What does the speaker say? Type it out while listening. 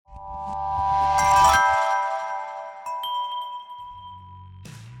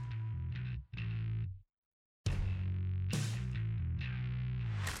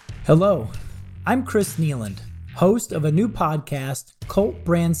Hello, I'm Chris Nealand, host of a new podcast, Cult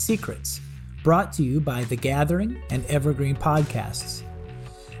Brand Secrets, brought to you by The Gathering and Evergreen Podcasts.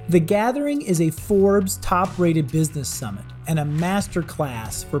 The Gathering is a Forbes top-rated business summit and a master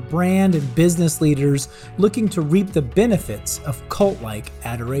class for brand and business leaders looking to reap the benefits of cult-like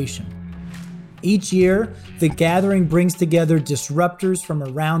adoration. Each year, The Gathering brings together disruptors from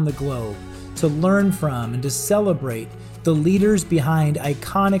around the globe to learn from and to celebrate the leaders behind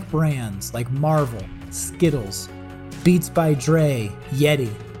iconic brands like Marvel, Skittles, Beats by Dre,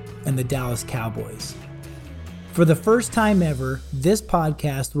 Yeti, and the Dallas Cowboys. For the first time ever, this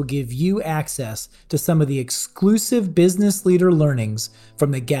podcast will give you access to some of the exclusive business leader learnings from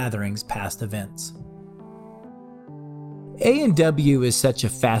The Gathering's past events. A&W is such a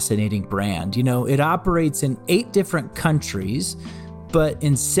fascinating brand. You know, it operates in 8 different countries, but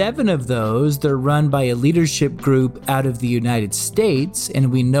in 7 of those, they're run by a leadership group out of the United States, and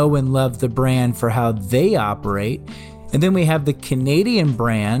we know and love the brand for how they operate. And then we have the Canadian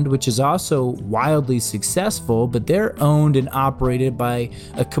brand, which is also wildly successful, but they're owned and operated by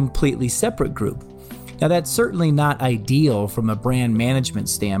a completely separate group. Now, that's certainly not ideal from a brand management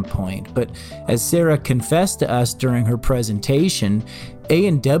standpoint, but as Sarah confessed to us during her presentation,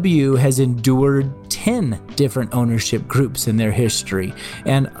 A&W has endured 10 different ownership groups in their history,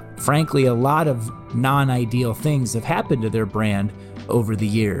 and frankly, a lot of non-ideal things have happened to their brand over the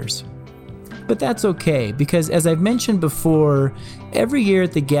years. But that's okay, because as I've mentioned before, every year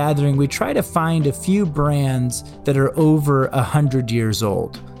at The Gathering, we try to find a few brands that are over 100 years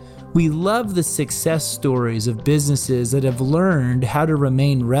old. We love the success stories of businesses that have learned how to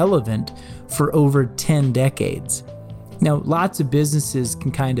remain relevant for over 10 decades. Now, lots of businesses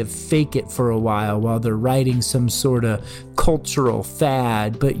can kind of fake it for a while they're riding some sort of cultural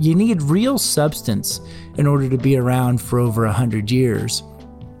fad, but you need real substance in order to be around for over 100 years.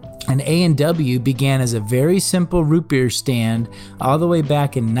 And A&W began as a very simple root beer stand all the way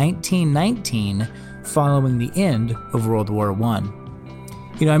back in 1919, following the end of World War I.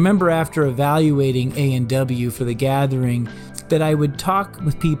 You know, I remember after evaluating A&W for The Gathering that I would talk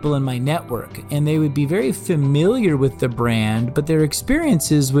with people in my network, and they would be very familiar with the brand, but their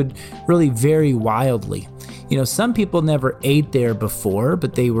experiences would really vary wildly. You know, some people never ate there before,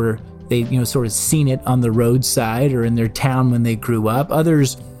 but they sort of seen it on the roadside or in their town when they grew up.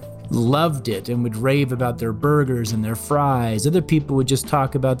 Others loved it and would rave about their burgers and their fries. Other people would just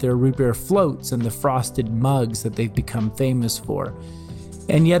talk about their root beer floats and the frosted mugs that they've become famous for.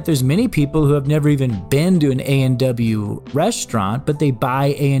 And yet there's many people who have never even been to an A&W restaurant, but they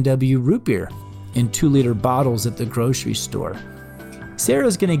buy A&W root beer in 2-liter bottles at the grocery store.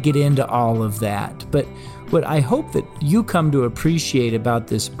 Sarah's going to get into all of that, but what I hope that you come to appreciate about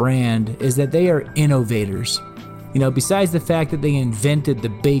this brand is that they are innovators. You know, besides the fact that they invented the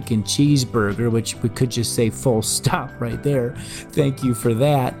bacon cheeseburger, which we could just say full stop right there, thank you for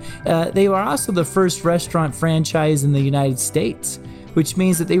that, they were also the first restaurant franchise in the United States, which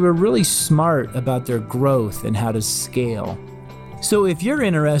means that they were really smart about their growth and how to scale. So if you're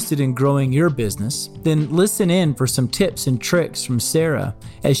interested in growing your business, then listen in for some tips and tricks from Sarah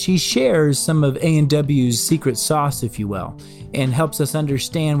as she shares some of A&W's secret sauce, if you will, and helps us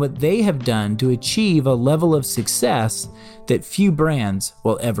understand what they have done to achieve a level of success that few brands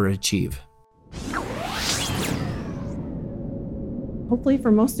will ever achieve. Hopefully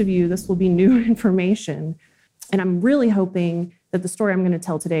for most of you, this will be new information. And I'm really hoping that the story I'm going to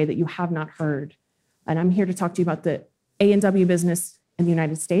tell today that you have not heard. And I'm here to talk to you about the A&W business in the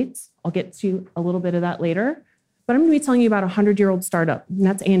United States. I'll get to a little bit of that later. But I'm going to be telling you about a 100-year-old startup, and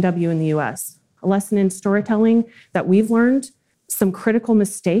that's A&W in the US. A lesson in storytelling that we've learned, some critical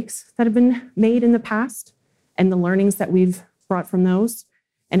mistakes that have been made in the past, and the learnings that we've brought from those,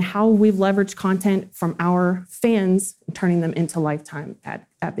 and how we've leveraged content from our fans and turning them into lifetime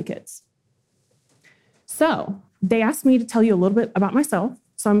advocates. So they asked me to tell you a little bit about myself.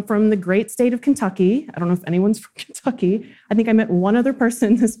 So I'm from the great state of Kentucky. I don't know if anyone's from Kentucky. I think I met one other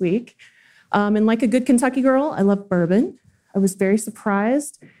person this week. And like a good Kentucky girl, I love bourbon. I was very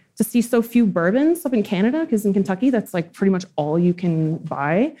surprised to see so few bourbons up in Canada, because in Kentucky, that's like pretty much all you can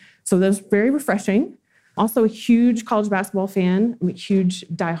buy. So that was very refreshing. Also a huge college basketball fan. I'm a huge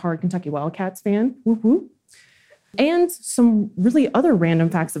diehard Kentucky Wildcats fan. Whoop, whoop. And some really other random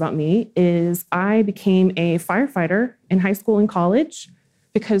facts about me is I became a firefighter in high school and college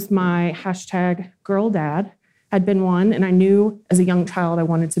because my #girldad had been one, and I knew as a young child I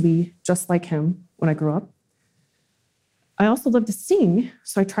wanted to be just like him when I grew up. I also love to sing,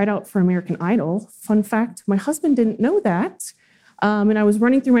 so I tried out for American Idol. Fun fact, my husband didn't know that, And I was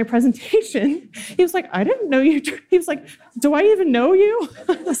running through my presentation. He was like, I didn't know you. He was like, do I even know you?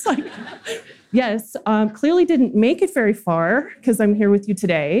 I was like, yes, clearly didn't make it very far because I'm here with you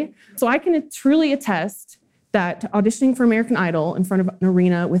today. So I can truly attest that auditioning for American Idol in front of an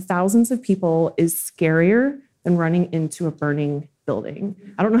arena with thousands of people is scarier than running into a burning building.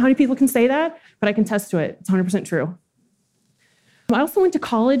 I don't know how many people can say that, but I can attest to it. It's 100% true. I also went to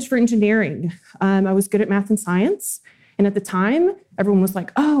college for engineering. I was good at math and science. And at the time, everyone was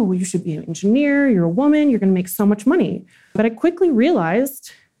like, oh, well, you should be an engineer. You're a woman. You're going to make so much money. But I quickly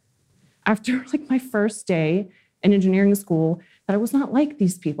realized after like my first day in engineering school that I was not like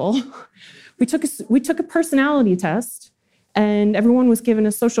these people. We took a personality test, and everyone was given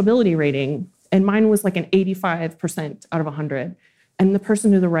a sociability rating. And mine was like an 85% out of 100. And the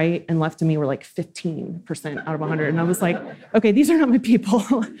person to the right and left of me were like 15% out of 100. And I was like, okay, these are not my people.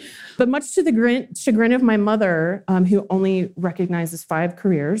 But much to the chagrin of my mother, who only recognizes 5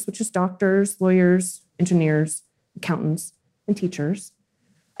 careers, which is doctors, lawyers, engineers, accountants, and teachers,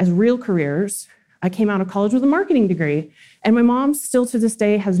 as real careers, I came out of college with a marketing degree. And my mom still to this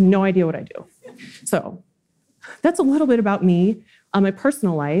day has no idea what I do. So that's a little bit about me, my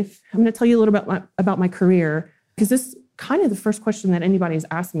personal life. I'm going to tell you a little bit about my career, because this kind of the first question that anybody's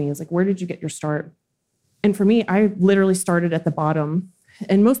asked me is like, where did you get your start? And for me, I literally started at the bottom.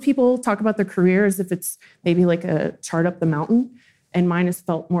 And most people talk about their career as if it's maybe like a chart up the mountain. And mine has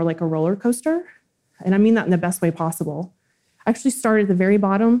felt more like a roller coaster. And I mean that in the best way possible. I actually started at the very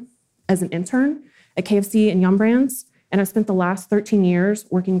bottom as an intern at KFC and Yum Brands. And I spent the last 13 years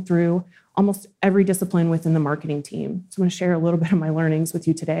working through almost every discipline within the marketing team. So I'm going to share a little bit of my learnings with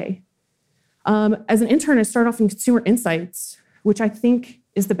you today. As an intern, I started off in consumer insights, which I think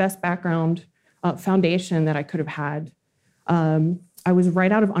is the best background foundation that I could have had. I was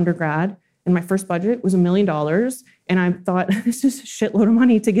right out of undergrad, and my first budget was $1 million. And I thought, this is a shitload of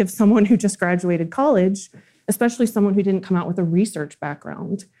money to give someone who just graduated college, especially someone who didn't come out with a research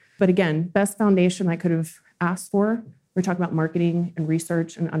background. But again, best foundation I could have asked for. We're talking about marketing and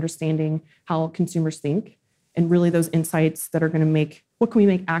research and understanding how consumers think, and really those insights that are going to make, what can we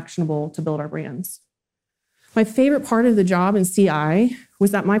make actionable to build our brands? My favorite part of the job in CI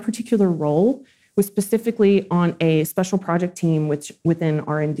was that my particular role was specifically on a special project team within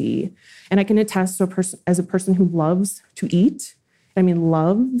R&D. And I can attest to as a person who loves to eat,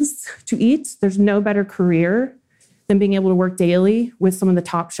 loves to eat, there's no better career than being able to work daily with some of the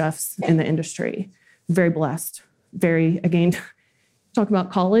top chefs in the industry. Very blessed. Again, talk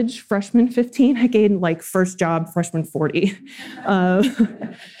about college, freshman 15, I gained like first job, freshman 40.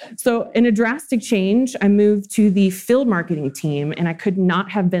 So in a drastic change, I moved to the field marketing team, and I could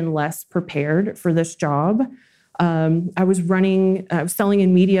not have been less prepared for this job. I was selling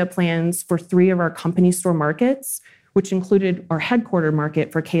in media plans for 3 of our company store markets, which included our headquarter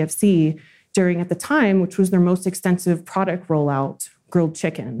market for KFC during, at the time, which was their most extensive product rollout, grilled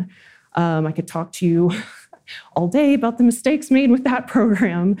chicken. I could talk to you all day about the mistakes made with that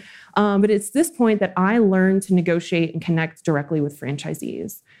program. But it's this point that I learned to negotiate and connect directly with franchisees.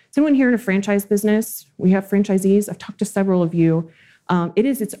 Is anyone here in a franchise business? We have franchisees. I've talked to several of you. It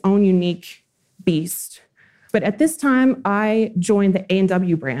is its own unique beast. But at this time, I joined the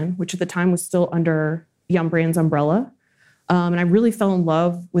A&W brand, which at the time was still under Yum Brands umbrella. And I really fell in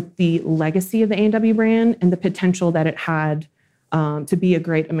love with the legacy of the A&W brand and the potential that it had to be a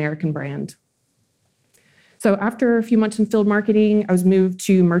great American brand. So after a few months in field marketing, I was moved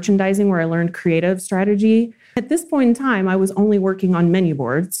to merchandising, where I learned creative strategy. At this point in time, I was only working on menu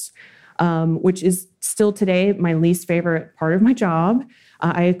boards, which is still today my least favorite part of my job.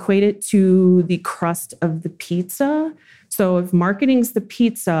 I equate it to the crust of the pizza. So if marketing's the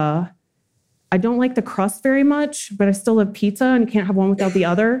pizza, I don't like the crust very much, but I still love pizza and can't have one without the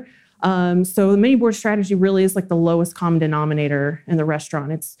other. So the menu board strategy really is like the lowest common denominator in the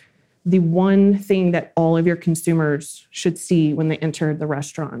restaurant. It's the one thing that all of your consumers should see when they enter the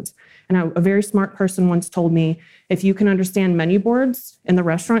restaurant. And a very smart person once told me, if you can understand menu boards in the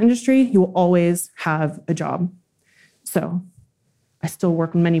restaurant industry, you will always have a job. So I still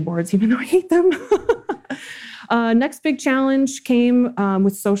work on menu boards, even though I hate them. Next big challenge came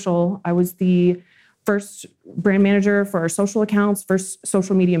with social. I was the first brand manager for our social accounts, first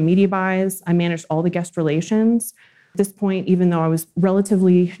social media buys. I managed all the guest relations. At this point, even though I was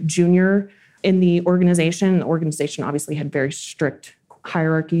relatively junior in the organization obviously had very strict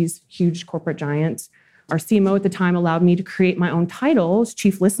hierarchies, huge corporate giants. Our CMO at the time allowed me to create my own title as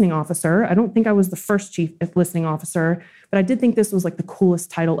Chief Listening Officer. I don't think I was the first Chief Listening Officer, but I did think this was like the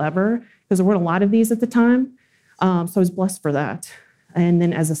coolest title ever, because there weren't a lot of these at the time. So I was blessed for that. And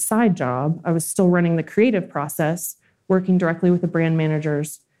then as a side job, I was still running the creative process working directly with the brand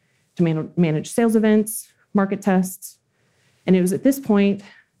managers to manage sales events, market tests. And it was at this point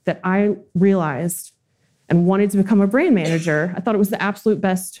that I realized and wanted to become a brand manager. I thought it was the absolute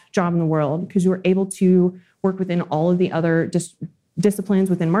best job in the world because you were able to work within all of the other disciplines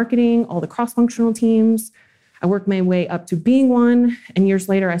within marketing, all the cross-functional teams. I worked my way up to being one, and years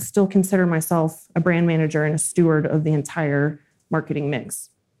later, I still consider myself a brand manager and a steward of the entire marketing mix.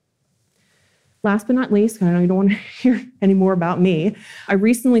 Last but not least, I know you don't want to hear any more about me, I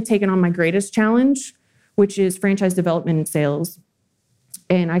recently taken on my greatest challenge, which is franchise development and sales.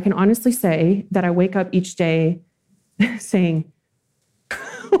 And I can honestly say that I wake up each day saying,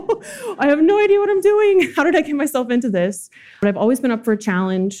 I have no idea what I'm doing. How did I get myself into this? But I've always been up for a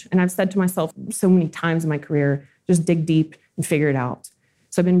challenge, and I've said to myself so many times in my career, just dig deep and figure it out.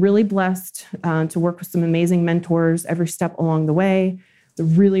 So I've been really blessed to work with some amazing mentors every step along the way, the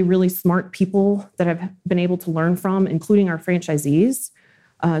really, really smart people that I've been able to learn from, including our franchisees.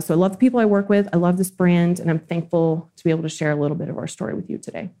 So I love the people I work with. I love this brand, and I'm thankful to be able to share a little bit of our story with you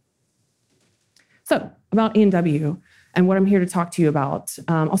today. So about A&W and what I'm here to talk to you about.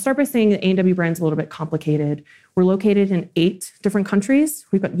 I'll start by saying that A&W brand's a little bit complicated. We're located in 8 different countries.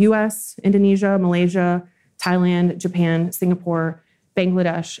 We've got US, Indonesia, Malaysia, Thailand, Japan, Singapore,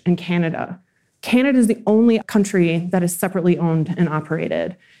 Bangladesh, and Canada. Canada is the only country that is separately owned and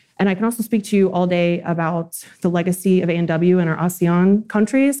operated. And I can also speak to you all day about the legacy of A&W in our ASEAN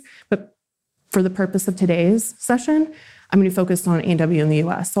countries, but for the purpose of today's session, I'm going to focus on A&W in the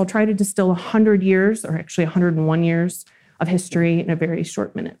US. So I'll try to distill 100 years, or actually 101 years of history in a very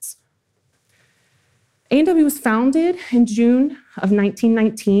short minutes. A&W was founded in June of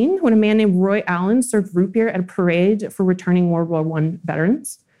 1919 when a man named Roy Allen served root beer at a parade for returning World War I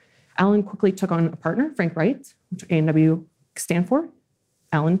veterans. Allen quickly took on a partner, Frank Wright, which A&W stand for,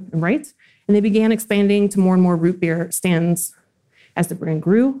 Allen and Wright, and they began expanding to more and more root beer stands as the brand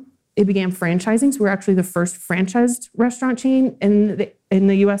grew. It began franchising, so we're actually the first franchised restaurant chain in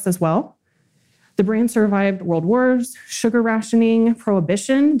the US as well. The brand survived world wars, sugar rationing,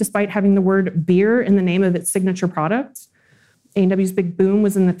 prohibition, despite having the word beer in the name of its signature product. A&W's big boom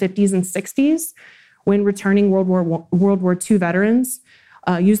was in the 50s and 60s when returning World War II veterans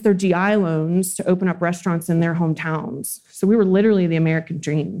used their GI loans to open up restaurants in their hometowns. So we were literally the American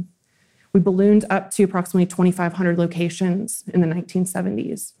dream. We ballooned up to approximately 2,500 locations in the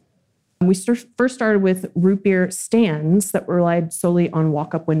 1970s. We first started with root beer stands that relied solely on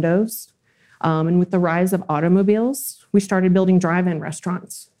walk-up windows. And with the rise of automobiles, we started building drive-in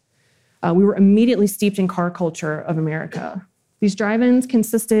restaurants. We were immediately steeped in car culture of America. These drive-ins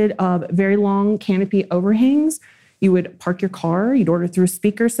consisted of very long canopy overhangs. You would park your car, you'd order through a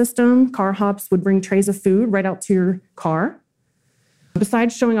speaker system. Car hops would bring trays of food right out to your car.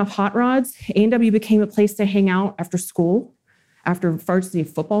 Besides showing off hot rods, A&W became a place to hang out after school. After varsity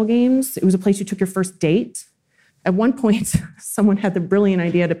football games, it was a place you took your first date. At one point, someone had the brilliant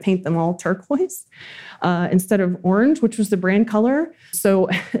idea to paint them all turquoise instead of orange, which was the brand color. So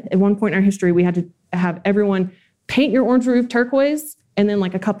at one point in our history, we had to have everyone paint your orange roof turquoise, and then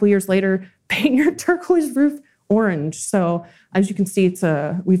like a couple years later, paint your turquoise roof orange. So as you can see,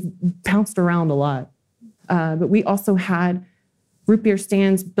 we've bounced around a lot. But we also had root beer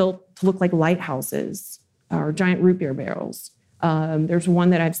stands built to look like lighthouses or giant root beer barrels. There's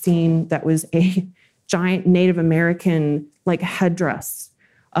one that I've seen that was a giant Native American like headdress,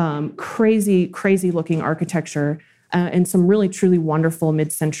 crazy, crazy looking architecture, and some really truly wonderful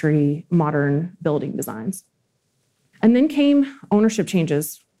mid-century modern building designs. And then came ownership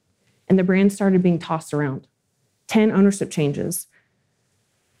changes, and the brand started being tossed around. 10 ownership changes.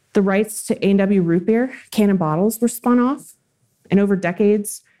 The rights to A&W root beer, can and bottles were spun off, and over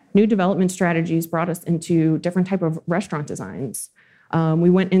decades, new development strategies brought us into different type of restaurant designs. We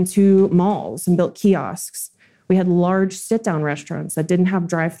went into malls and built kiosks. We had large sit-down restaurants that didn't have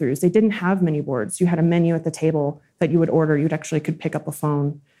drive-thrus. They didn't have menu boards. You had a menu at the table that you would order. You actually could pick up a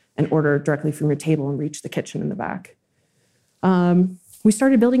phone and order directly from your table and reach the kitchen in the back. We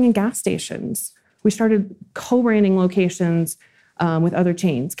started building in gas stations. We started co-branding locations with other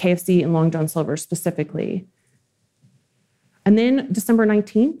chains, KFC and Long John Silver specifically. And then December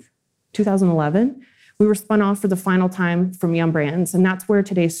 19th, 2011, we were spun off for the final time from Yum! Brands, and that's where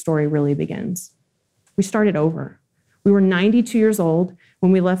today's story really begins. We started over. We were 92 years old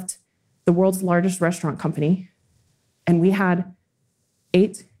when we left the world's largest restaurant company, and we had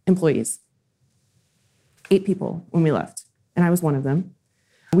 8 employees. 8 people when we left, and I was one of them.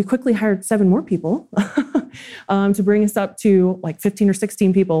 We quickly hired 7 more people to bring us up to like 15 or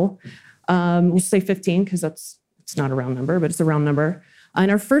 16 people. We'll say 15 because it's not a round number, but it's a round number. And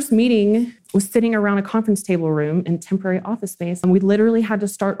our first meeting was sitting around a conference table room in temporary office space. And we literally had to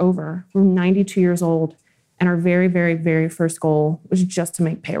start over. We're 92 years old. And our very, very, very first goal was just to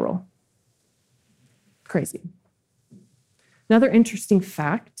make payroll. Crazy. Another interesting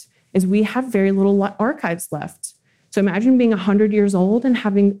fact is we have very little archives left. So imagine being 100 years old and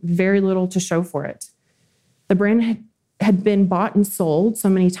having very little to show for it. The brand had been bought and sold so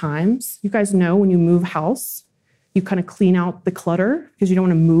many times. You guys know when you move house, you kind of clean out the clutter because you don't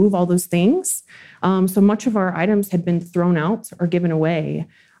want to move all those things. So much of our items had been thrown out or given away.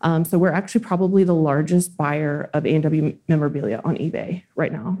 So we're actually probably the largest buyer of A&W memorabilia on eBay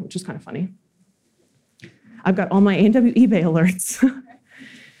right now, which is kind of funny. I've got all my A&W eBay alerts.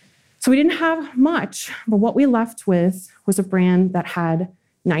 So we didn't have much, but what we left with was a brand that had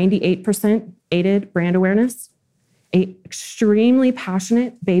 98% aided brand awareness, an extremely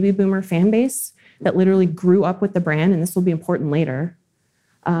passionate baby boomer fan base that literally grew up with the brand, and this will be important later.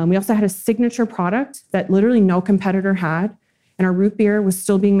 We also had a signature product that literally no competitor had, and our root beer was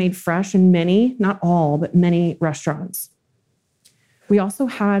still being made fresh in many, not all, but many restaurants. We also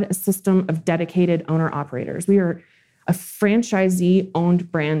had a system of dedicated owner-operators. We are a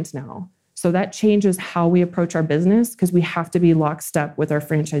franchisee-owned brand now. So that changes how we approach our business because we have to be lockstep with our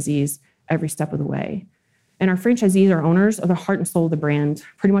franchisees every step of the way. And our franchisees, our owners, are the heart and soul of the brand.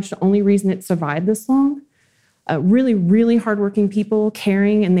 Pretty much the only reason it survived this long. Really, really hardworking people,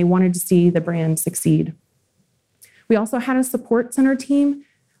 caring, and they wanted to see the brand succeed. We also had a support center team,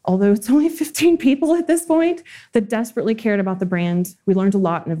 although it's only 15 people at this point, that desperately cared about the brand. We learned a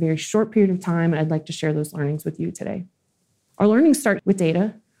lot in a very short period of time, and I'd like to share those learnings with you today. Our learnings start with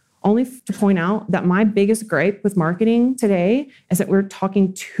data, only to point out that my biggest gripe with marketing today is that we're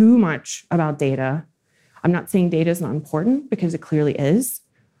talking too much about data. I'm not saying data is not important, because it clearly is.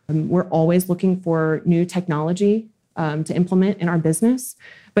 We're always looking for new technology to implement in our business,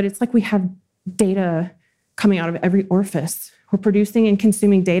 but it's like we have data coming out of every orifice. We're producing and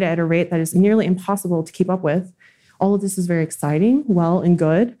consuming data at a rate that is nearly impossible to keep up with. All of this is very exciting, well and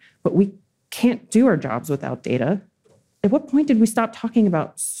good, but we can't do our jobs without data. At what point did we stop talking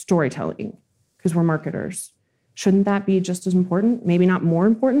about storytelling? Because we're marketers. Shouldn't that be just as important? Maybe not more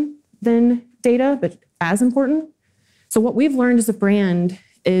important than data, but as important? So what we've learned as a brand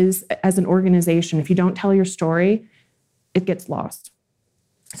is, as an organization, if you don't tell your story, it gets lost.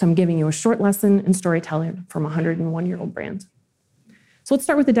 So I'm giving you a short lesson in storytelling from a 101-year-old brand. So let's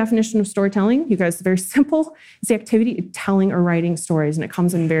start with the definition of storytelling. You guys, very simple. It's the activity of telling or writing stories, and it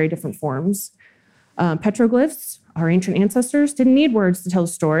comes in very different forms. Petroglyphs, our ancient ancestors, didn't need words to tell a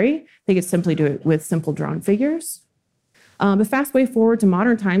story. They could simply do it with simple drawn figures. But fast way forward to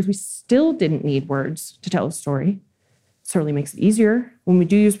modern times, we still didn't need words to tell a story. It certainly makes it easier when we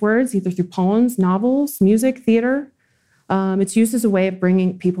do use words, either through poems, novels, music, theater. It's used as a way of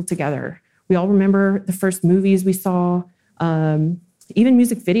bringing people together. We all remember the first movies we saw. Even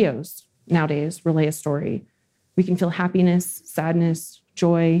music videos nowadays relay a story. We can feel happiness, sadness,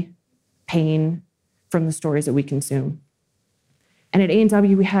 joy, pain from the stories that we consume. And at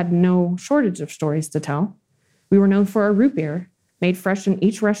A&W, we had no shortage of stories to tell. We were known for our root beer, made fresh in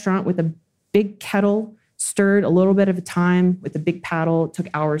each restaurant with a big kettle, stirred a little bit at a time with a big paddle. It took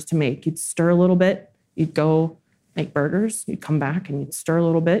hours to make. You'd stir a little bit, you'd go make burgers, you'd come back and you'd stir a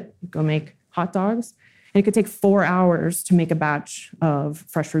little bit, you'd go make hot dogs. And it could take 4 hours to make a batch of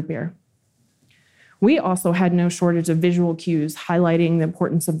fresh root beer. We also had no shortage of visual cues highlighting the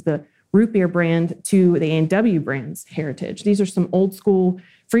importance of the root beer brand to the A&W brand's heritage. These are some old school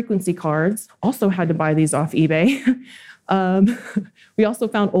frequency cards. Also had to buy these off eBay. We also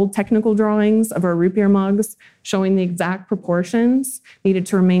found old technical drawings of our root beer mugs showing the exact proportions needed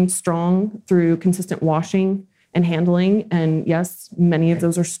to remain strong through consistent washing and handling. And yes, many of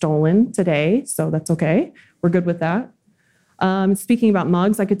those are stolen today, so that's okay. We're good with that. Speaking about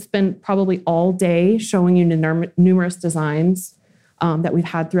mugs, I could spend probably all day showing you numerous designs that we've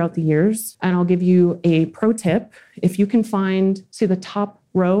had throughout the years. And I'll give you a pro tip. If you can find, see the top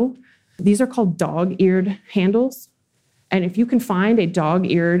row, these are called dog-eared handles. And if you can find a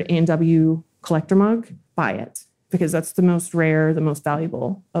dog-eared A&W collector mug, buy it, because that's the most rare, the most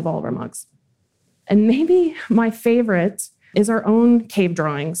valuable of all of our mugs. And maybe my favorite is our own cave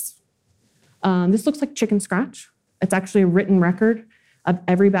drawings. This looks like chicken scratch. It's actually a written record of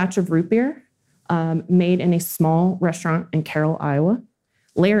every batch of root beer made in a small restaurant in Carroll, Iowa.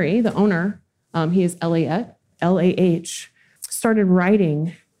 Larry, the owner, he is L-A-H, started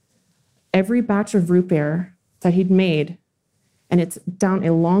writing every batch of root beer that he'd made, and it's down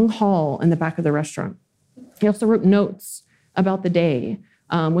a long hall in the back of the restaurant. He also wrote notes about the day.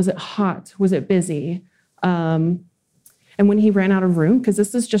 Was it hot? Was it busy? And when he ran out of room, because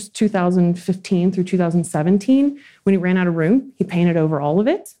this is just 2015 through 2017, when he ran out of room, he painted over all of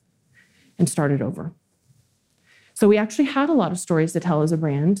it and started over. So we actually had a lot of stories to tell as a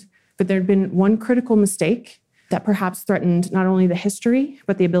brand, but there had been one critical mistake that perhaps threatened not only the history,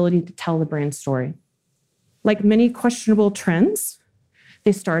 but the ability to tell the brand story. Like many questionable trends,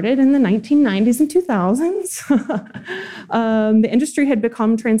 they started in the 1990s and 2000s. The industry had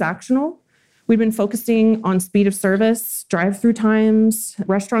become transactional. We'd been focusing on speed of service, drive-through times.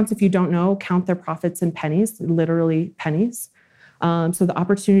 Restaurants, if you don't know, count their profits in pennies, literally pennies. So the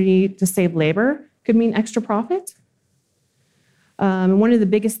opportunity to save labor could mean extra profit. And one of the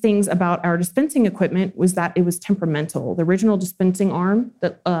biggest things about our dispensing equipment was that it was temperamental. The original dispensing arm,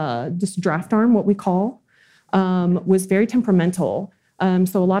 this draft arm, what we call, was very temperamental.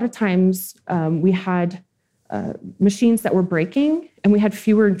 So a lot of times we had machines that were breaking, and we had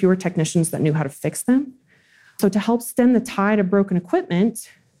fewer and fewer technicians that knew how to fix them. So to help stem the tide of broken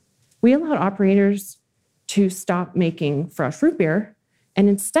equipment, we allowed operators to stop making fresh root beer and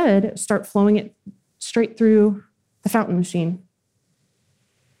instead start flowing it straight through the fountain machine.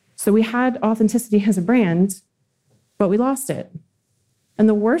 So we had authenticity as a brand, but we lost it. And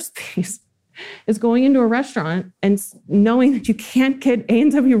the worst piece is going into a restaurant and knowing that you can't get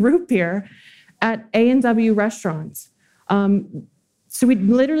A&W root beer at A&W restaurants. So we'd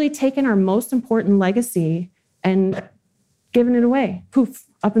literally taken our most important legacy and given it away, poof,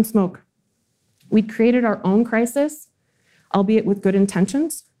 up in smoke. We'd created our own crisis, albeit with good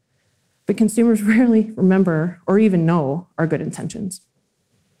intentions, but consumers rarely remember or even know our good intentions.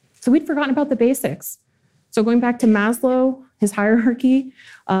 So we'd forgotten about the basics. So going back to Maslow, his hierarchy,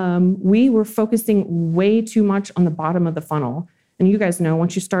 we were focusing way too much on the bottom of the funnel. And you guys know,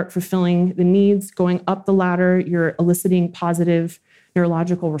 once you start fulfilling the needs, going up the ladder, you're eliciting positive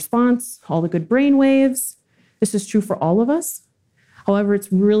neurological response, all the good brain waves. This is true for all of us. However,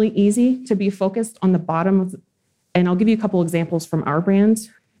 it's really easy to be focused on the bottom of, and I'll give you a couple examples from our brand.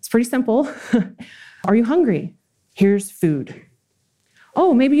 It's pretty simple. Are you hungry? Here's food.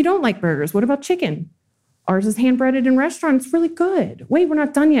 Oh, maybe you don't like burgers. What about chicken? Ours is hand-breaded in restaurants. It's really good. Wait, we're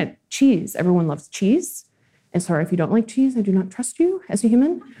not done yet. Cheese. Everyone loves cheese. And sorry, if you don't like cheese, I do not trust you as a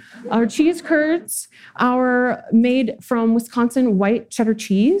human. Our cheese curds are made from Wisconsin white cheddar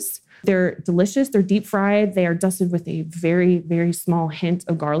cheese. They're delicious. They're deep fried. They are dusted with a very, very small hint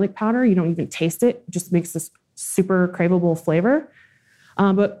of garlic powder. You don't even taste it. It just makes this super craveable flavor.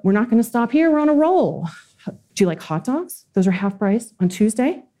 But we're not going to stop here. We're on a roll. Do you like hot dogs? Those are half price on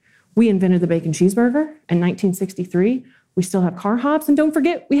Tuesday. We invented the bacon cheeseburger in 1963. We still have car hops. And don't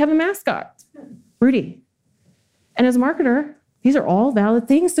forget, we have a mascot, Rudy. And as a marketer, these are all valid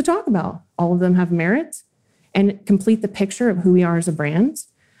things to talk about. All of them have merit and complete the picture of who we are as a brand.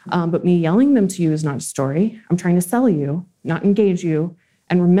 But me yelling them to you is not a story. I'm trying to sell you, not engage you,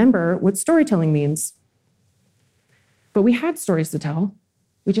 and remember what storytelling means. But we had stories to tell.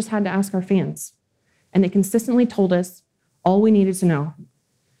 We just had to ask our fans. And they consistently told us all we needed to know.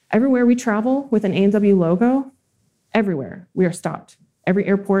 Everywhere we travel with an A&W logo, everywhere we are stopped. Every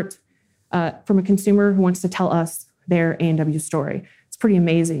airport, from a consumer who wants to tell us their A&W story. It's pretty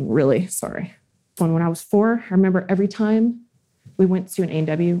amazing, really. Sorry. When I was 4, I remember every time we went to an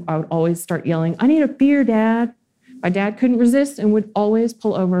A&W, I would always start yelling, "I need a beer, Dad." My dad couldn't resist and would always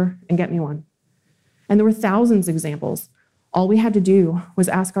pull over and get me one. And there were thousands of examples. All we had to do was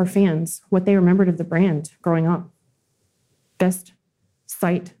ask our fans what they remembered of the brand growing up. Best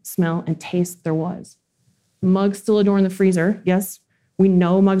sight, smell, and taste there was. Mugs still adorn the freezer. Yes, we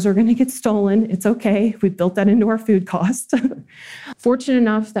know mugs are going to get stolen. It's okay. We built that into our food cost. Fortunate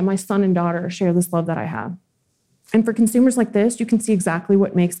enough that my son and daughter share this love that I have. And for consumers like this, you can see exactly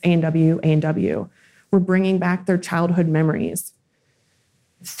what makes A&W A&W. We're bringing back their childhood memories.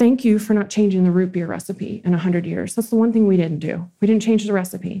 Thank you for not changing the root beer recipe in 100 years. That's the one thing we didn't do. We didn't change the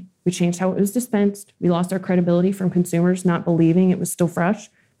recipe. We changed how it was dispensed. We lost our credibility from consumers not believing it was still fresh,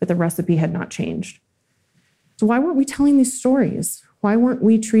 but the recipe had not changed. So why weren't we telling these stories? Why weren't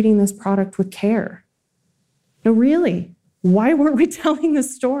we treating this product with care? No, really, why weren't we telling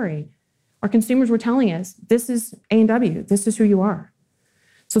this story? Our consumers were telling us, this is A&W, this is who you are.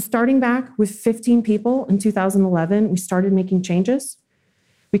 So starting back with 15 people in 2011, we started making changes.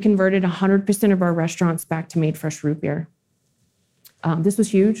 We converted 100% of our restaurants back to made fresh root beer. This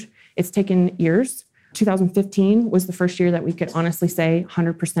was huge. It's taken years. 2015 was the first year that we could honestly say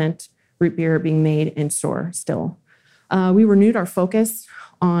 100% root beer being made in store still. We renewed our focus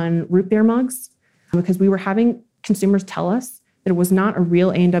on root beer mugs because we were having consumers tell us that it was not a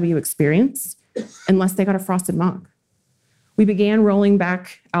real A&W experience unless they got a frosted mug. We began rolling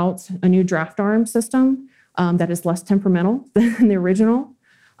back out a new draft arm system. that is less temperamental than the original.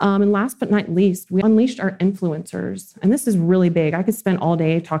 And last but not least, we unleashed our influencers. And this is really big. I could spend all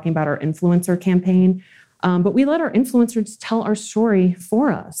day talking about our influencer campaign, but we let our influencers tell our story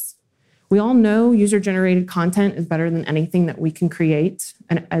for us. We all know user-generated content is better than anything that we can create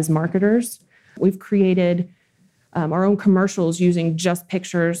as marketers. We've created our own commercials using just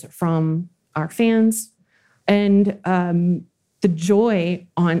pictures from our fans. And the joy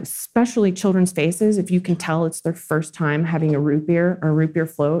on especially children's faces, if you can tell it's their first time having a root beer or a root beer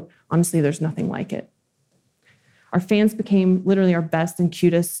float, honestly, there's nothing like it. Our fans became literally our best and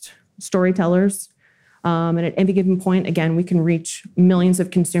cutest storytellers. And at any given point, again, we can reach millions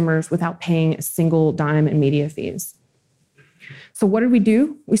of consumers without paying a single dime in media fees. So what did we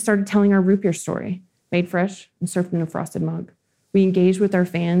do? We started telling our root beer story, made fresh and served in a frosted mug. We engaged with our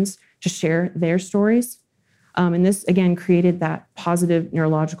fans to share their stories. And this, again, created that positive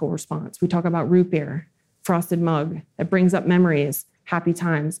neurological response. We talk about root beer, frosted mug, that brings up memories, happy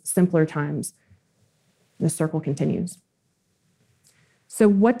times, simpler times. The circle continues. So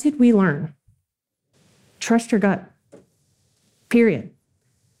what did we learn? Trust your gut, period.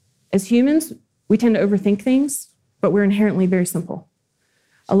 As humans, we tend to overthink things, but we're inherently very simple.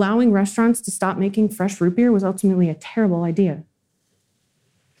 Allowing restaurants to stop making fresh root beer was ultimately a terrible idea.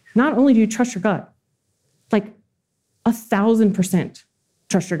 Not only do you trust your gut, like 1,000%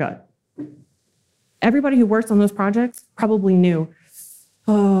 trust your gut. Everybody who works on those projects probably knew,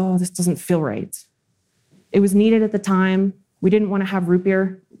 oh, this doesn't feel right. It was needed at the time. We didn't want to have root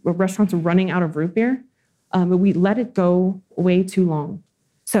beer. Restaurants were running out of root beer, but we let it go way too long.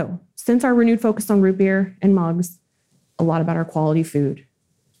 So since our renewed focus on root beer and mugs, a lot about our quality food.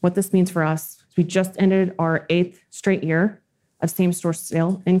 What this means for us is we just ended our 8th straight year of same-store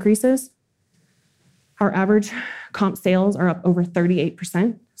sale increases. Our average comp sales are up over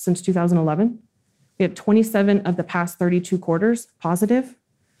 38% since 2011. We have 27 of the past 32 quarters positive.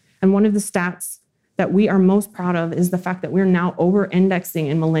 And one of the stats that we are most proud of is the fact that we're now over-indexing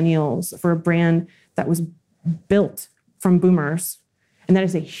in millennials for a brand that was built from boomers. And that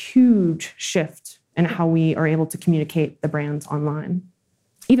is a huge shift in how we are able to communicate the brands online.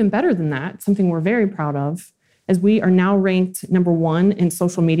 Even better than that, something we're very proud of, is we are now ranked #1 in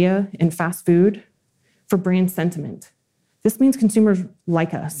social media in fast food for brand sentiment. This means consumers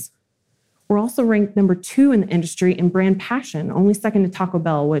like us. We're also ranked #2 in the industry in brand passion, only second to Taco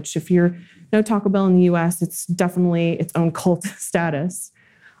Bell, which if you know Taco Bell in the US, it's definitely its own cult status.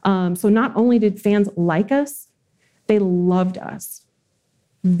 So not only did fans like us, they loved us.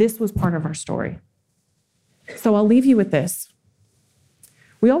 This was part of our story. So I'll leave you with this.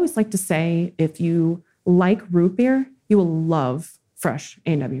 We always like to say, if you like root beer, you will love fresh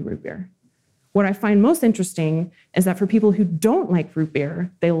A&W root beer. What I find most interesting is that for people who don't like root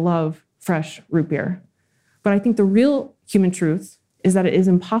beer, they love fresh root beer. But I think the real human truth is that it is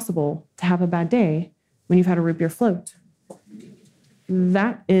impossible to have a bad day when you've had a root beer float.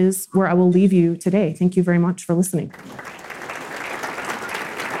 That is where I will leave you today. Thank you very much for listening.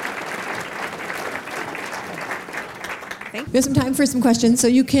 We have some time for some questions, so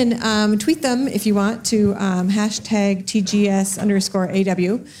you can tweet them if you want to hashtag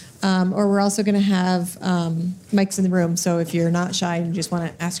TGS_AW, or we're also going to have mics in the room, so if you're not shy and you just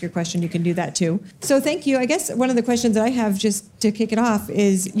want to ask your question, you can do that too. So thank you. I guess one of the questions that I have just to kick it off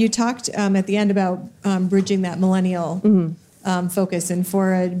is you talked at the end about bridging that millennial focus, and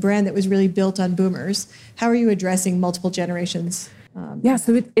for a brand that was really built on boomers, how are you addressing multiple generations?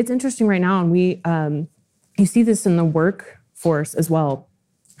 So it's interesting right now, and we you see this in the workforce as well.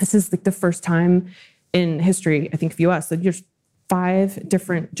 This is like the first time in history, I think, of US, that there's 5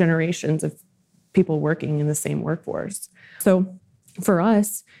 different generations of people working in the same workforce. So for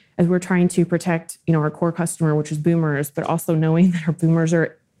us, as we're trying to protect, our core customer, which is boomers, but also knowing that our boomers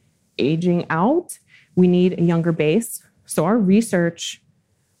are aging out, we need a younger base. So our research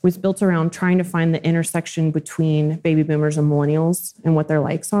was built around trying to find the intersection between baby boomers and millennials and what their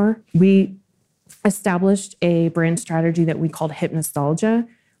likes are. We established a brand strategy that we called Hip Nostalgia,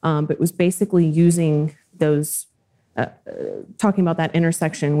 but was basically using those, talking about that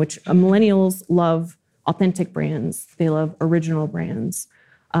intersection, which millennials love authentic brands. They love original brands.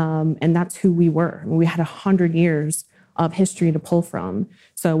 And that's who we were. We had 100 years of history to pull from.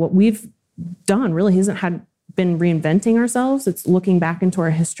 So what we've done really hasn't been reinventing ourselves. It's looking back into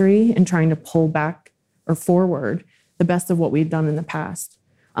our history and trying to pull back or forward the best of what we've done in the past.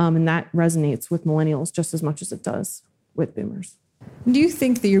 And that resonates with millennials just as much as it does with boomers. Do you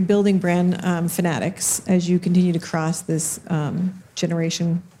think that you're building brand fanatics as you continue to cross this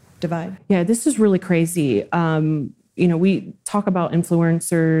generation divide? Yeah, this is really crazy. We talk about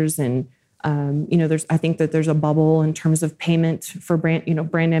influencers and I think that there's a bubble in terms of payment for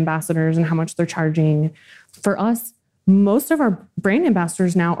brand ambassadors and how much they're charging. For us, most of our brand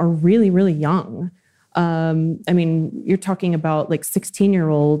ambassadors now are really, really young. You're talking about like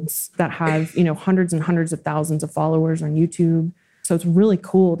 16-year-olds that have, hundreds and hundreds of thousands of followers on YouTube. So it's really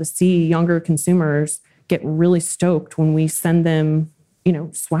cool to see younger consumers get really stoked when we send them,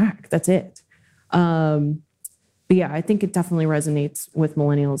 swag. That's it. But yeah, I think it definitely resonates with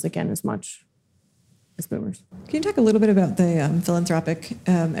millennials again as much as boomers. Can you talk a little bit about the philanthropic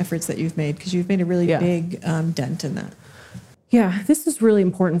efforts that you've made? Because you've made a really big dent in that. Yeah, this is really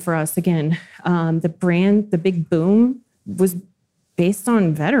important for us. Again, the big boom was based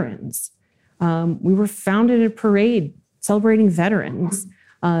on veterans. We were founded at a parade celebrating veterans.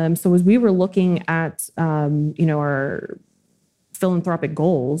 So as we were looking at, our philanthropic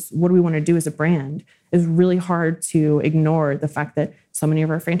goals, what do we want to do as a brand? It's really hard to ignore the fact that so many of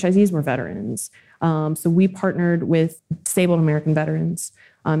our franchisees were veterans. So we partnered with Disabled American Veterans.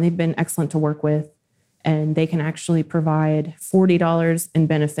 They've been excellent to work with, and they can actually provide $40 in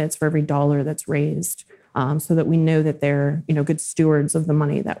benefits for every dollar that's raised, so that we know that they're, good stewards of the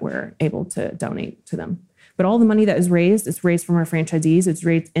money that we're able to donate to them. But all the money that is raised from our franchisees. It's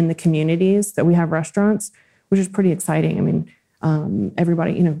raised in the communities that we have restaurants, which is pretty exciting.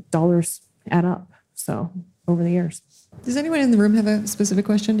 Everybody, dollars add up. So over the years. Does anyone in the room have a specific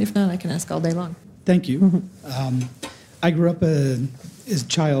question? If not, I can ask all day long. Thank you. I grew up as a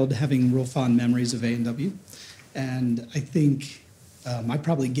child having real fond memories of A&W. And I think I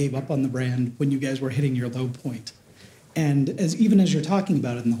probably gave up on the brand when you guys were hitting your low point. And even as you're talking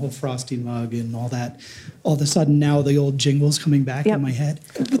about it and the whole Frosty mug and all that, all of a sudden now the old jingle's coming back in my head.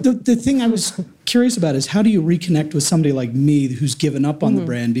 But the thing I was curious about is how do you reconnect with somebody like me who's given up on the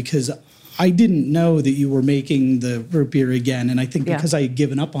brand? Because I didn't know that you were making the root beer again. And I think because I had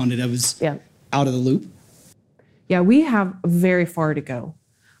given up on it, I was out of the loop. Yeah, we have very far to go.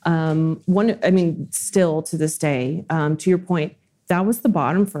 Still to this day, to your point, that was the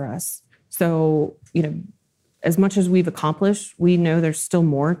bottom for us. So, as much as we've accomplished, we know there's still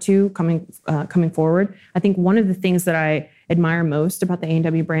more coming forward. I think one of the things that I admire most about the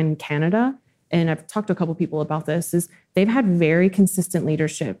A&W brand in Canada, and I've talked to a couple people about this, is they've had very consistent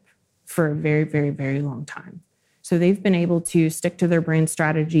leadership for a very, very, very long time. So they've been able to stick to their brand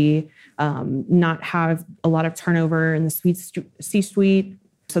strategy, not have a lot of turnover in the C-suite,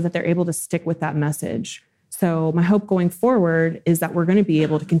 so that they're able to stick with that message. So my hope going forward is that we're going to be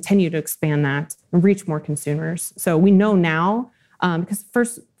able to continue to expand that and reach more consumers. So we know now, because the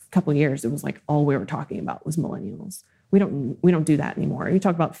first couple of years, it was like all we were talking about was millennials. We don't do that anymore. You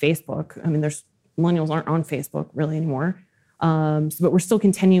talk about Facebook. Millennials aren't on Facebook really anymore. But we're still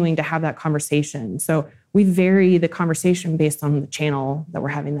continuing to have that conversation. So we vary the conversation based on the channel that we're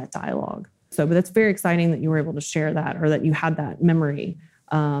having that dialogue. But that's very exciting that you were able to share that, or that you had that memory.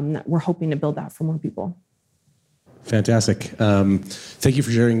 That we're hoping to build that for more people. Fantastic. Thank you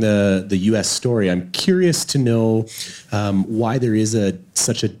for sharing the U.S. story. I'm curious to know why there is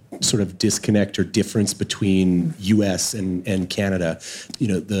such a sort of disconnect or difference between U.S. and Canada.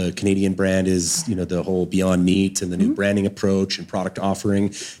 The Canadian brand is, the whole Beyond Meat and the new branding approach and product offering.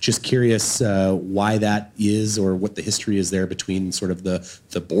 Just curious why that is, or what the history is there between sort of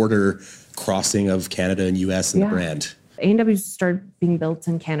the border crossing of Canada and U.S. and the brand. A&W started being built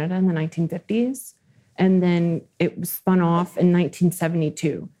in Canada in the 1950s. And then it was spun off in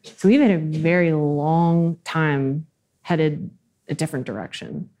 1972. So we've had a very long time headed a different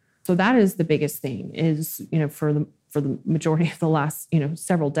direction. So that is the biggest thing is, for the majority of the last,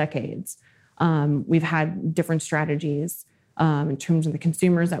 several decades, we've had different strategies in terms of the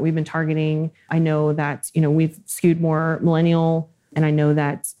consumers that we've been targeting. I know that, we've skewed more millennial, and I know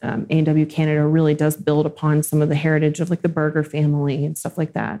that A&W Canada really does build upon some of the heritage of like the burger family and stuff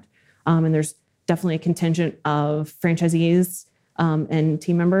like that. And there's definitely a contingent of franchisees and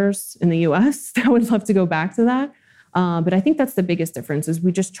team members in the U.S. that would love to go back to that. But I think that's the biggest difference is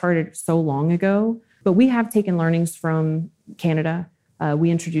we just charted so long ago. But we have taken learnings from Canada.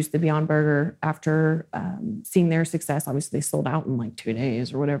 We introduced the Beyond Burger after seeing their success. Obviously, they sold out in like 2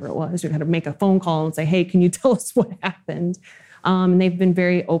 days or whatever it was. You had to make a phone call and say, hey, can you tell us what happened? And they've been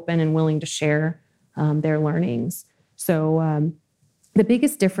very open and willing to share their learnings. So the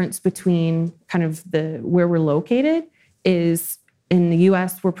biggest difference between kind of where we're located is in the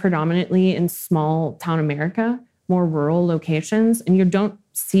U.S., we're predominantly in small town America, more rural locations, and you don't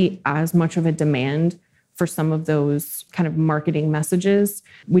see as much of a demand for some of those kind of marketing messages.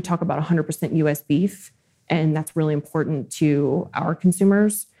 We talk about 100% U.S. beef, and that's really important to our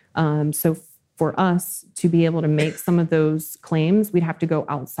consumers. So for us to be able to make some of those claims, we'd have to go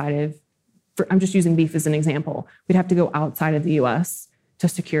outside of I'm just using beef as an example. We'd have to go outside of the US to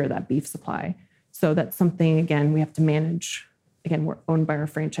secure that beef supply. So that's something, again, we have to manage. Again, we're owned by our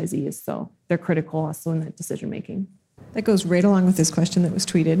franchisees, so they're critical also in that decision making. That goes right along with this question that was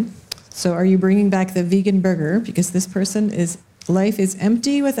tweeted. So are you bringing back the vegan burger? Because this person life is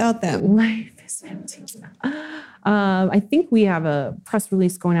empty without them. Life is empty. I think we have a press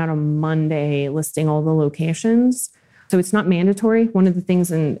release going out on Monday listing all the locations. So it's not mandatory. One of the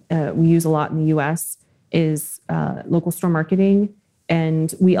things we use a lot in the US is local store marketing.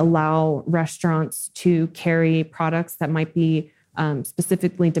 And we allow restaurants to carry products that might be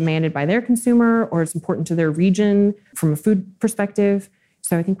specifically demanded by their consumer or it's important to their region from a food perspective.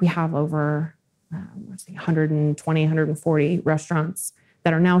 So I think we have over 120, 140 restaurants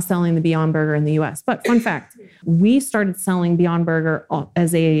that are now selling the Beyond Burger in the US. But fun fact, we started selling Beyond Burger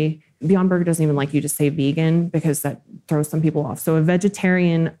Beyond Burger doesn't even like you to say vegan because that throws some people off. So a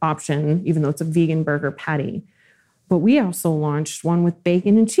vegetarian option, even though it's a vegan burger patty. But we also launched one with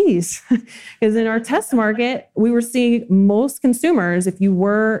bacon and cheese because in our test market, we were seeing most consumers, if you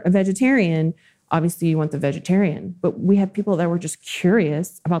were a vegetarian, obviously you want the vegetarian, but we had people that were just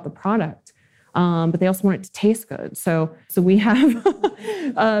curious about the product, but they also want it to taste good. So we have,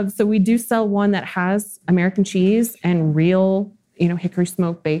 so we do sell one that has American cheese and real, hickory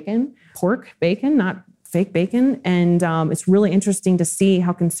smoked bacon, pork bacon, not fake bacon. And it's really interesting to see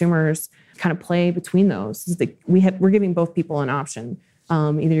how consumers kind of play between those. We're giving both people an option.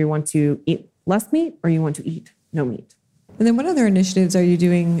 Either you want to eat less meat or you want to eat no meat. And then what other initiatives are you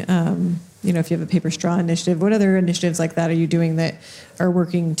doing? If you have a paper straw initiative, what other initiatives like that are you doing that are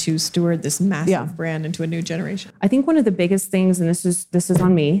working to steward this massive brand into a new generation? I think one of the biggest things, and this is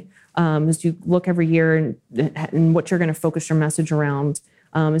on me, is you look every year and what you're going to focus your message around.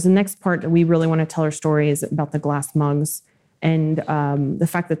 Is the next part that we really want to tell our story is about the glass mugs and the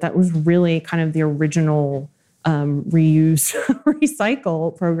fact that was really kind of the original reuse,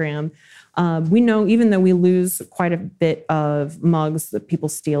 recycle program. We know even though we lose quite a bit of mugs that people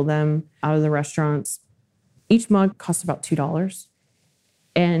steal them out of the restaurants, each mug costs about $2.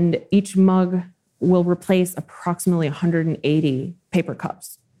 And each mug will replace approximately 180 paper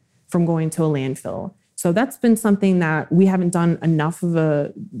cups from going to a landfill. So that's been something that we haven't done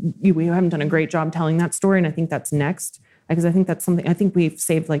we haven't done a great job telling that story. And I think that's next, because I think that's something, I think we've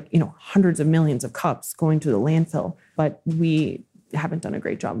saved hundreds of millions of cups going to the landfill, but we haven't done a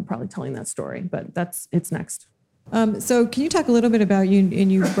great job of probably telling that story, but it's next. So can you talk a little bit about you,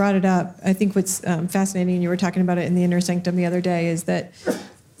 and you brought it up, I think what's fascinating, and you were talking about it in the Inner Sanctum the other day, is that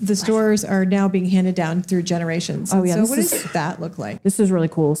the stores are now being handed down through generations. Oh, yeah. So what does that look like? This is really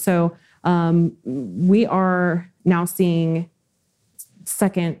cool. So we are now seeing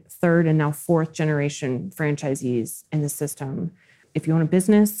second, third, and now fourth generation franchisees in the system. If you own a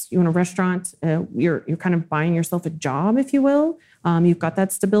business, you own a restaurant, you're kind of buying yourself a job, if you will. You've got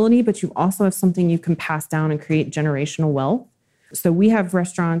that stability, but you also have something you can pass down and create generational wealth. So we have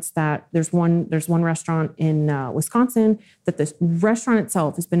restaurants that there's one restaurant in Wisconsin that the restaurant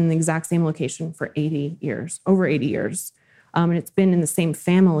itself has been in the exact same location for over 80 years. And it's been in the same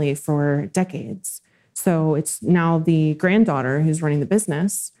family for decades. So it's now the granddaughter who's running the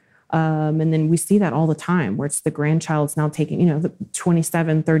business. And then we see that all the time where it's the grandchild's now taking, the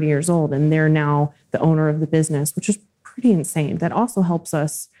 27, 30 years old, and they're now the owner of the business, which is pretty insane. That also helps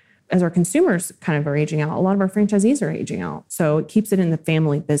us as our consumers kind of are aging out. A lot of our franchisees are aging out. So it keeps it in the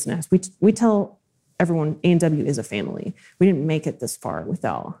family business. We tell everyone A&W is a family. We didn't make it this far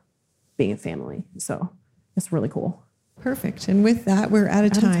without being a family. So it's really cool. Perfect. And with that, we're out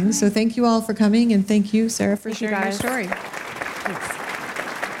of time. So thank you all for coming, and thank you, Sarah, for sharing your story. Thanks.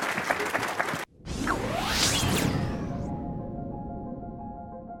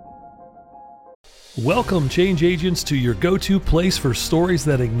 Welcome, change agents, to your go-to place for stories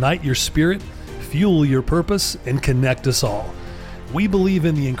that ignite your spirit, fuel your purpose, and connect us all. We believe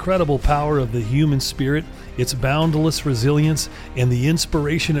in the incredible power of the human spirit, its boundless resilience, and the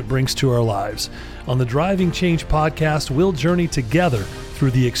inspiration it brings to our lives. On the Driving Change podcast, we'll journey together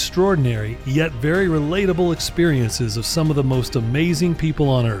through the extraordinary yet very relatable experiences of some of the most amazing people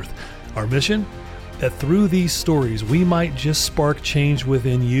on earth. Our mission? That through these stories, we might just spark change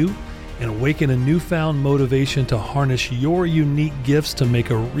within you and awaken a newfound motivation to harness your unique gifts to make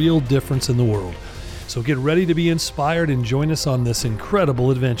a real difference in the world. So get ready to be inspired and join us on this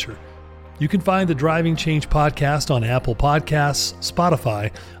incredible adventure. You can find the Driving Change podcast on Apple Podcasts,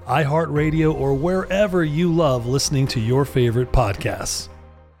 Spotify, iHeartRadio, or wherever you love listening to your favorite podcasts.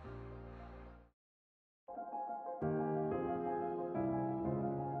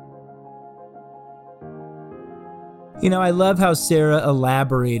 You know, I love how Sarah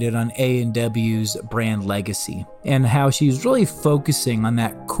elaborated on A&W's brand legacy and how she's really focusing on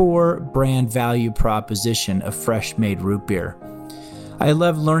that core brand value proposition of fresh-made root beer. I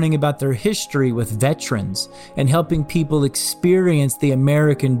love learning about their history with veterans and helping people experience the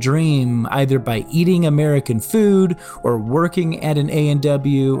American dream either by eating American food or working at an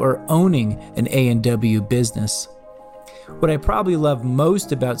A&W or owning an A&W business. What I probably love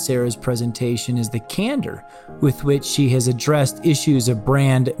most about Sarah's presentation is the candor with which she has addressed issues of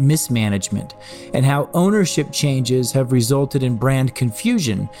brand mismanagement and how ownership changes have resulted in brand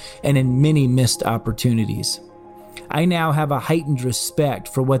confusion and in many missed opportunities. I now have a heightened respect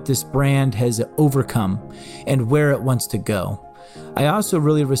for what this brand has overcome and where it wants to go. I also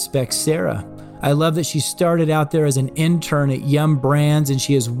really respect Sarah. I love that she started out there as an intern at Yum Brands and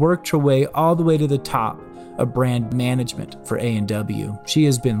she has worked her way all the way to the top of brand management for A&W. She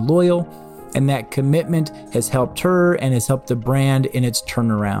has been loyal, and that commitment has helped her and has helped the brand in its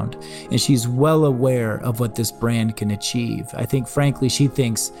turnaround. And she's well aware of what this brand can achieve. I think, frankly, she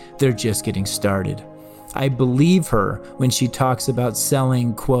thinks they're just getting started. I believe her when she talks about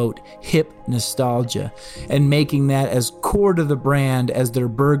selling, quote, hip nostalgia and making that as core to the brand as their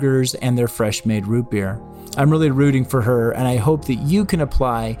burgers and their fresh-made root beer. I'm really rooting for her, and I hope that you can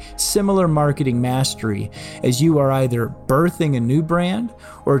apply similar marketing mastery as you are either birthing a new brand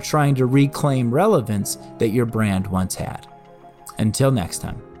or trying to reclaim relevance that your brand once had. Until next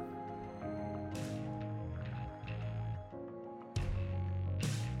time.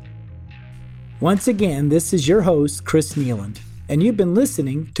 Once again, this is your host, Chris Nealand, and you've been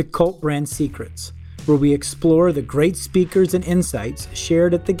listening to Cult Brand Secrets, where we explore the great speakers and insights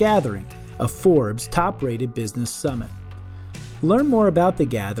shared at The Gathering, a Forbes top-rated business summit. Learn more about The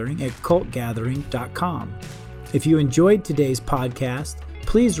Gathering at cultgathering.com. If you enjoyed today's podcast,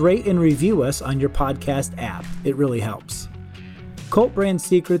 please rate and review us on your podcast app. It really helps. Cult Brand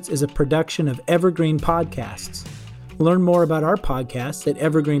Secrets is a production of Evergreen Podcasts. Learn more about our podcasts at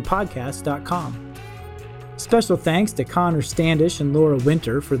evergreenpodcast.com. Special thanks to Connor Standish and Laura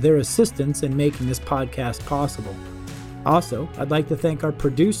Winter for their assistance in making this podcast possible. Also, I'd like to thank our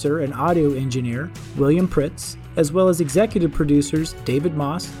producer and audio engineer, William Pritz, as well as executive producers David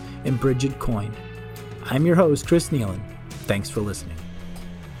Moss and Bridget Coyne. I'm your host, Chris Nealand. Thanks for listening.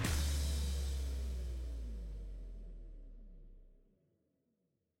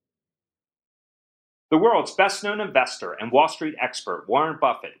 The world's best-known investor and Wall Street expert Warren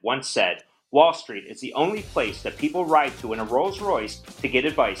Buffett once said, "Wall Street is the only place that people ride to in a Rolls-Royce to get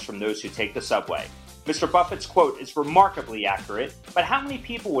advice from those who take the subway." Mr. Buffett's quote is remarkably accurate, but how many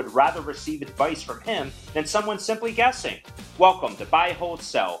people would rather receive advice from him than someone simply guessing? Welcome to Buy, Hold,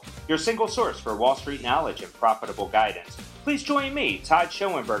 Sell, your single source for Wall Street knowledge and profitable guidance. Please join me, Todd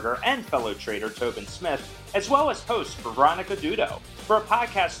Schoenberger, and fellow trader Tobin Smith, as well as host Veronica Dudo, for a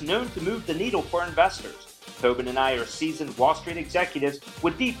podcast known to move the needle for investors. Tobin and I are seasoned Wall Street executives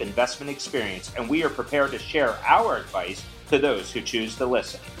with deep investment experience, and we are prepared to share our advice to those who choose to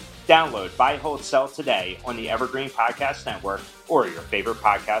listen. Download Buy, Hold, Sell today on the Evergreen Podcast Network or your favorite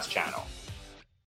podcast channel.